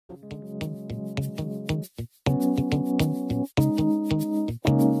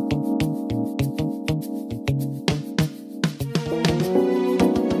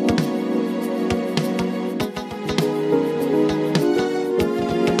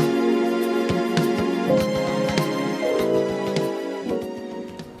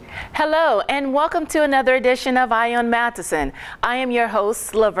Hello and welcome to another edition of Eye on Matteson. I am your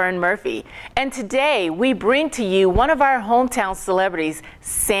host, Laverne Murphy, and today we bring to you one of our hometown celebrities,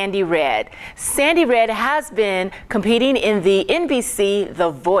 Sandy Red. Sandy Red has been competing in the NBC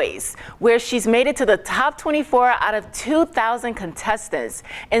The Voice, where she's made it to the top 24 out of 2,000 contestants.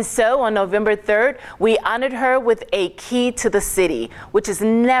 And so on November 3rd, we honored her with a key to the city, which has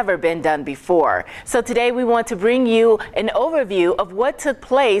never been done before. So today we want to bring you an overview of what took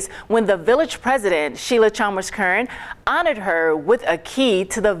place when the village president, Sheila Chalmers-Currin, honored her with a key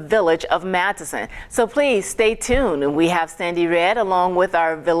to the village of Matteson. So please stay tuned. We have Sandy Red along with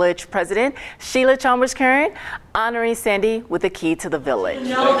our village president, Sheila Chalmers-Currin, honoring Sandy with a key to the village.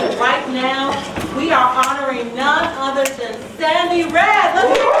 You know that right now we are honoring none other than Sandy Red.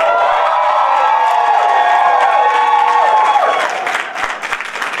 Let's hear it.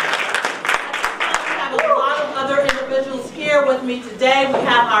 Here with me today, we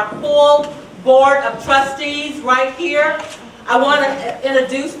have our full board of trustees right here. I want to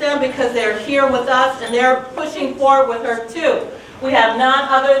introduce them because they're here with us and they're pushing forward with her too. We have none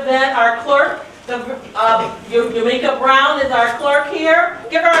other than our clerk, Yumika Brown is our clerk here.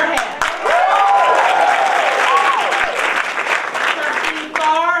 Give her a hand. Trustee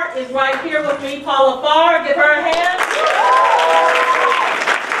Farr is right here with me, Paula Farr. Give her a hand.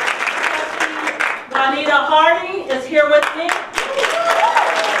 Juanita Harding is here with me.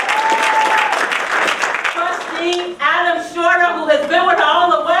 Trustee Adam Shorter, who has been with her all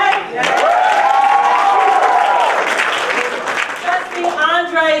the way. Trustee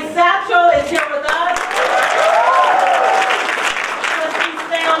Andre Satchel is here with us. Trustee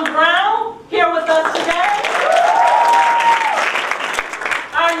Sam Brown, here with us today.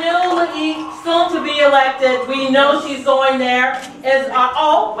 Our newly soon-to-be elected, we know she's going there, is our,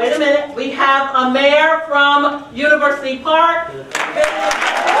 oh, wait a minute, we have a mayor from University Park.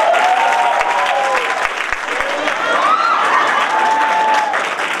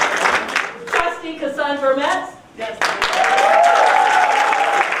 Trustee Cassandra Metz. Yes.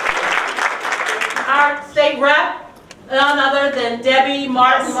 Our state rep, none other than Debbie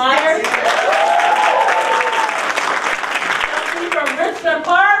Martin Myers. Trustee from Richmond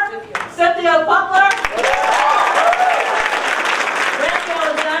Park, Cynthia Butler.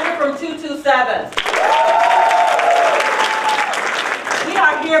 From 227. We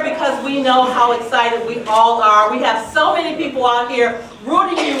are here because we know how excited we all are. We have so many people out here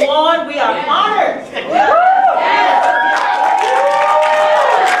rooting you on. We are honored. Yes.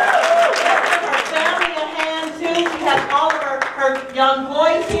 Her family a hand too. She has all of her young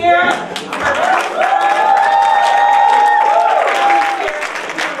boys here.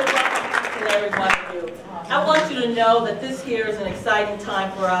 I want you to know that this here is an exciting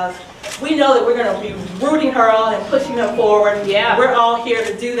time for us. We know that we're going to be rooting her on and pushing her forward. Yeah. We're all here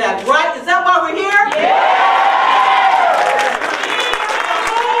to do that, right? Is that why we're here? Yeah.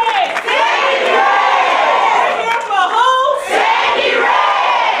 Sandy Red! We're here for who? Sandy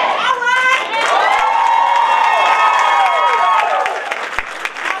Red! All right.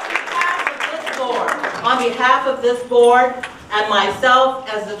 On behalf of this board and myself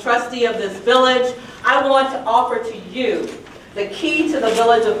as the trustee of this village, I want to offer to you the key to the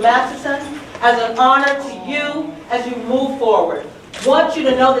village of Matteson as an honor to you as you move forward. Want you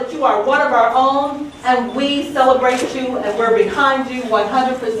to know that you are one of our own and we celebrate you and we're behind you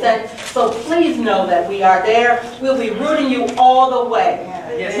 100%. So please know that we are there. We'll be rooting you all the way.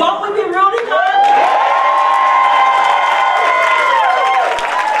 Yes. Won't we be rooting on?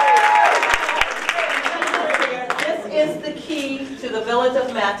 This is the key to the village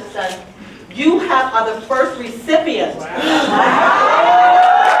of Matteson. You are the first recipient. Wow.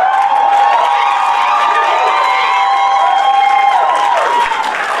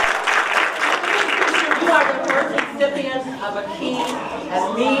 You are the first recipient of a key, as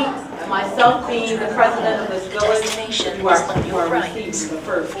me and myself being the president of this village. You are receiving the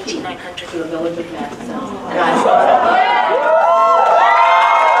first key to the village of Matteson. And I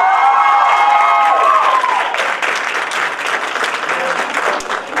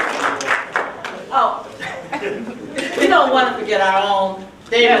we don't want to forget our own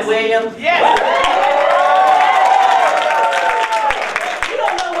David Williams. Yes. You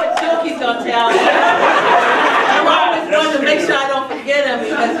don't know what joke he's going to tell me. I'm always going to make sure I don't forget him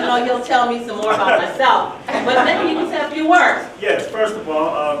because, you know, he'll tell me some more about myself. But maybe you can say a few words. Yes, first of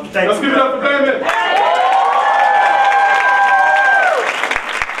all, thank you. Let's give it up for Damon.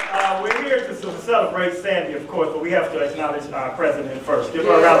 We're here to celebrate Sandy, of course, but we have to acknowledge our president first. Give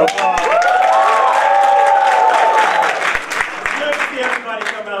her a round of applause. It's good to see everybody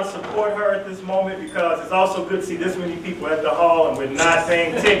come out and support her at this moment, because it's also good to see this many people at the hall and we're not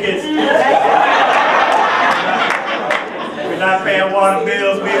paying tickets. We're not paying water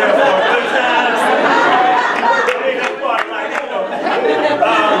bills. We're here for a good time.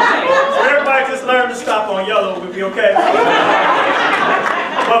 So everybody just learn to stop on yellow. We'll be okay.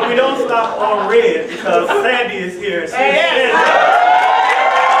 But we don't stop on red, because Sandy is here.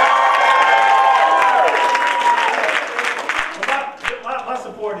 My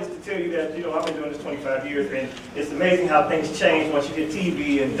support is to tell you that, I've been doing this 25 years, and it's amazing how things change once you hit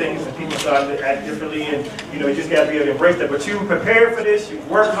TV and things, and people start to act differently, and you just got to be able to embrace that. But you prepared for this, you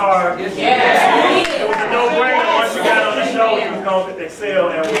worked hard. It was a no-brainer. Once you got on the show, you was going to excel,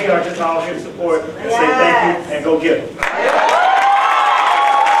 and we are just all here to support and say thank you and go get it.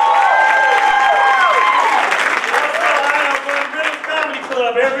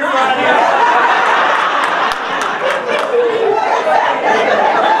 Every Friday.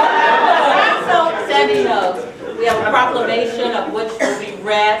 So Sandy knows we have a proclamation of which will be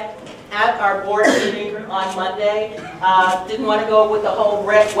read at our board meeting on Monday. Didn't want to go with the whole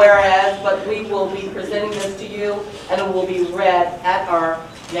read whereas, but we will be presenting this to you, and it will be read at our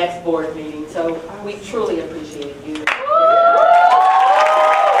next board meeting. So we truly appreciate you.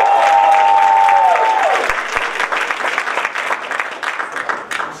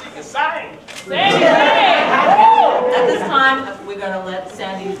 At this time, we're going to let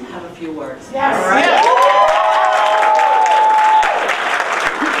Sandy have a few words. Yes. All right.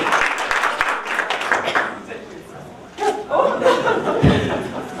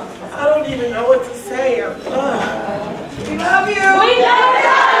 I don't even know what to say. We love you. We love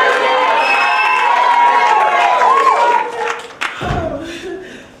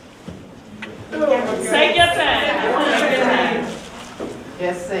you. Take your time.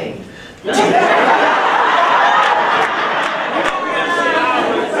 Just sing. I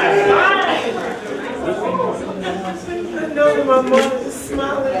know that my mother is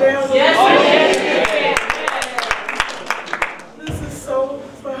smiling down. Yes. This is so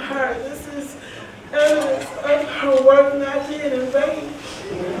for her. This is evidence of her work not being in vain.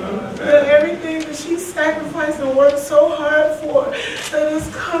 That everything that she sacrificed and worked so hard for, that is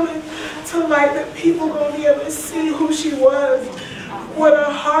coming to light, that people gonna be able to see who she was, what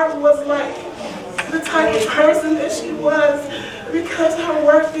her heart was like, the type of person that she was, because her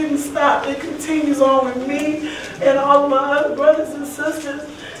work didn't stop. It continues on with me and all of my other brothers and sisters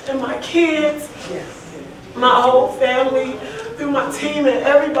and my kids, my whole family, through my team and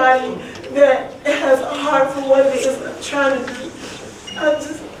everybody that has a heart for what it is I'm trying to do. I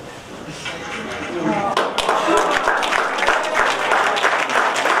just...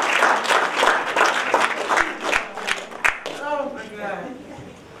 Oh my God.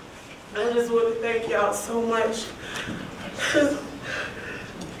 I just want to thank y'all so much.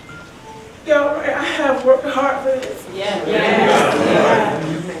 Y'all, right, I have worked hard for this.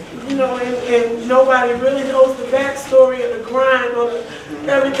 And nobody really knows the backstory of the grind or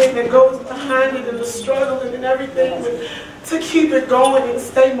everything that goes behind it and the struggle and everything. But to keep it going and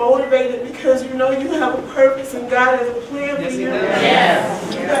stay motivated, because you have a purpose and God has a plan for you.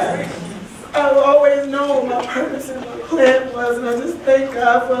 I've always known my purpose and my plan was, and I just thank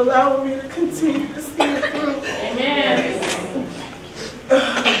God for allowing me to continue to see it through. Amen.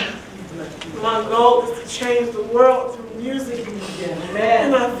 My goal is to change the world through music,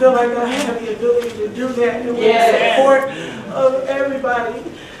 and I feel like I have the ability to do that, and with the support of everybody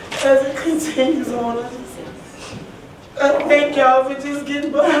as it continues on. I thank y'all for just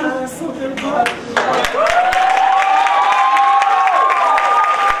getting behind something positive.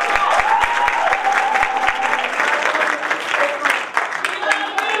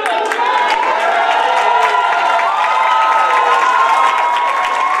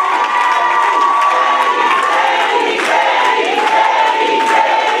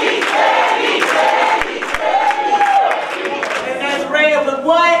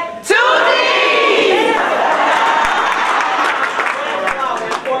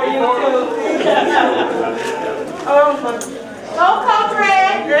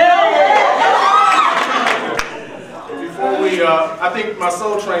 I think my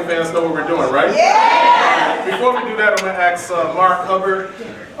Soul Train fans know what we're doing, right? Yeah! Before we do that, I'm going to ask Mark Hubbard,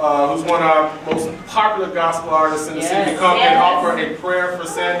 who's one of our most popular gospel artists in the city, to come and offer a prayer for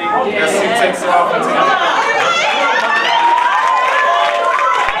Sandy as she takes her off into the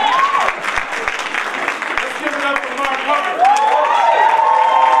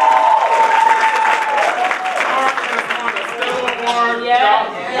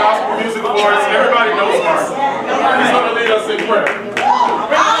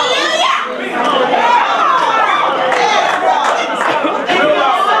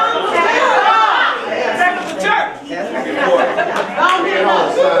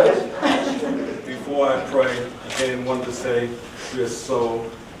We are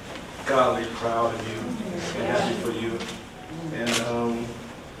so godly proud of you and happy for you. And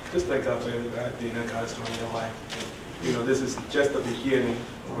just thank God for everything that God's doing in your life. You know, this is just the beginning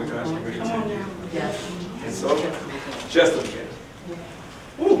of what God's going to take you. Yes. And so, just the beginning.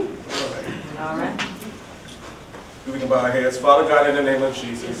 Woo! All right. All right. We can bow our heads. Father God, in the name of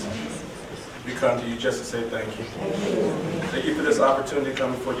Jesus, we come to you just to say thank you. Thank you for this opportunity to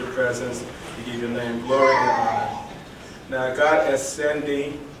come before your presence. We give your name glory and honor. Now, God, as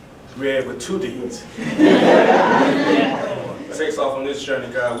Sandy read with 2 D's, takes off on this journey,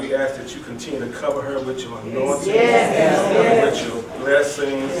 God, we ask that you continue to cover her with your anointing, with your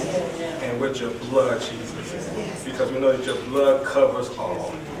blessings, and with your blood, Jesus. Because we know that your blood covers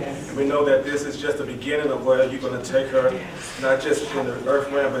all. And we know that this is just the beginning of where you're going to take her, not just in the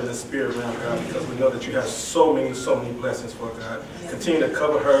earth realm, but in the spirit realm, God, because we know that you have so many blessings for her, God. Continue to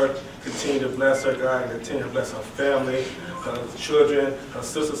cover her, continue to bless her, God, and continue to bless her family, her children, her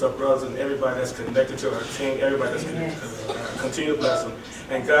sisters, her brothers, and everybody that's connected to her team, everybody that's connected to her, God. Continue to bless them.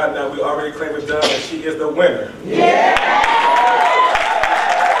 And God, now we already claim it done, and she is the winner. Yeah!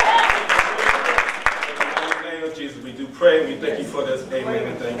 In the name of Jesus, we do pray, and we thank you for this. Amen.